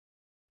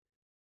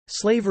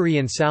Slavery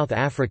in South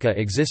Africa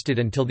existed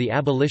until the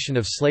abolition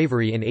of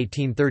slavery in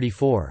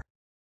 1834.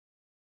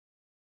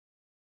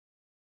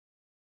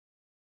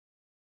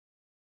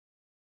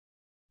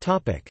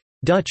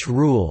 Dutch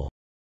rule.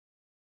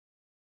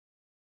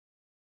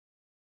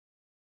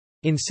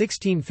 In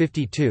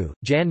 1652,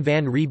 Jan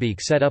van Riebeeck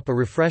set up a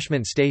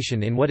refreshment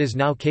station in what is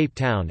now Cape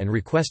Town and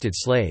requested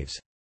slaves.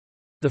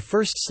 The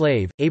first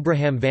slave,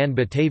 Abraham van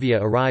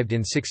Batavia, arrived in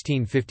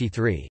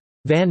 1653.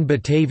 Van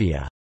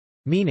Batavia,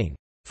 meaning,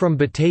 from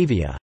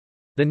Batavia,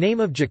 the name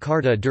of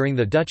Jakarta during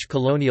the Dutch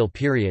colonial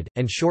period,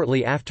 and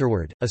shortly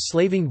afterward, a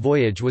slaving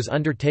voyage was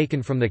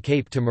undertaken from the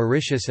Cape to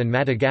Mauritius and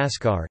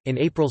Madagascar. In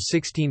April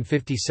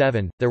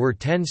 1657, there were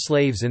 10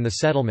 slaves in the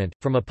settlement,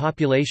 from a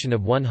population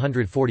of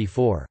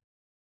 144.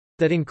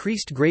 That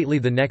increased greatly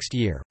the next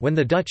year, when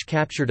the Dutch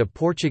captured a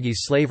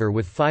Portuguese slaver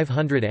with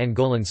 500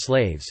 Angolan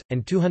slaves,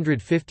 and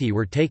 250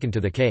 were taken to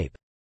the Cape.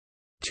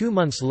 2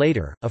 months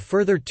later, a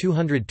further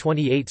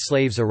 228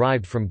 slaves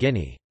arrived from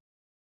Guinea.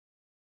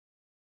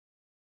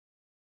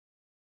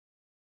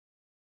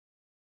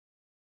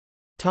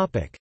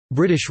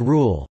 British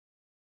rule.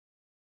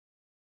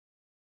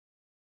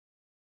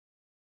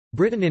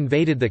 Britain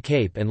invaded the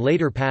Cape and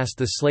later passed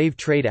the Slave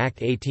Trade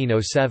Act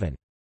 1807.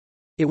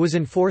 It was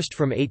enforced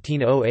from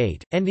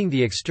 1808, ending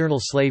the external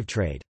slave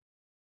trade.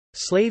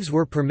 Slaves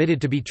were permitted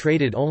to be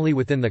traded only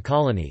within the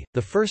colony.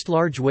 The first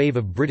large wave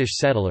of British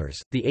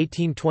settlers, the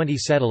 1820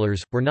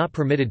 settlers, were not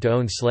permitted to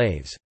own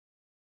slaves.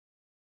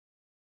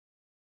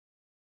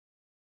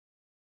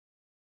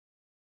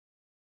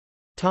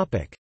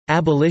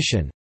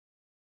 Abolition.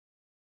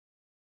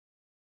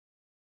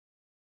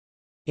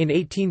 In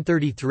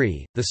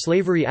 1833, the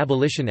Slavery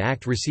Abolition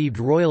Act received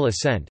royal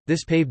assent.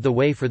 This paved the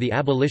way for the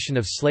abolition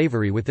of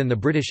slavery within the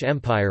British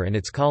Empire and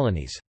its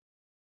colonies.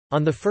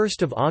 On 1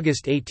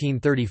 August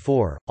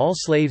 1834, all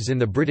slaves in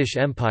the British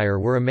Empire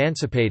were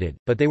emancipated,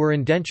 but they were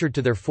indentured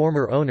to their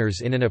former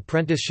owners in an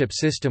apprenticeship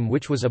system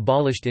which was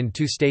abolished in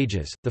 2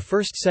 stages. The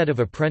first set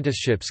of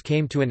apprenticeships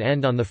came to an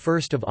end on 1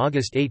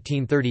 August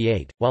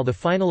 1838, while the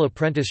final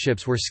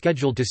apprenticeships were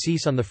scheduled to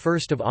cease on 1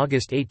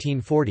 August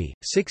 1840,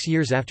 6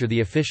 years after the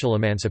official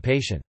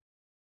emancipation.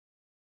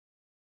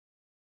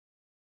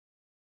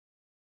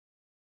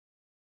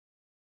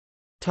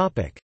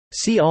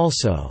 See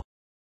also: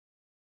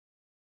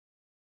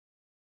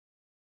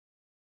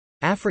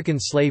 African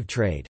slave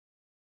trade.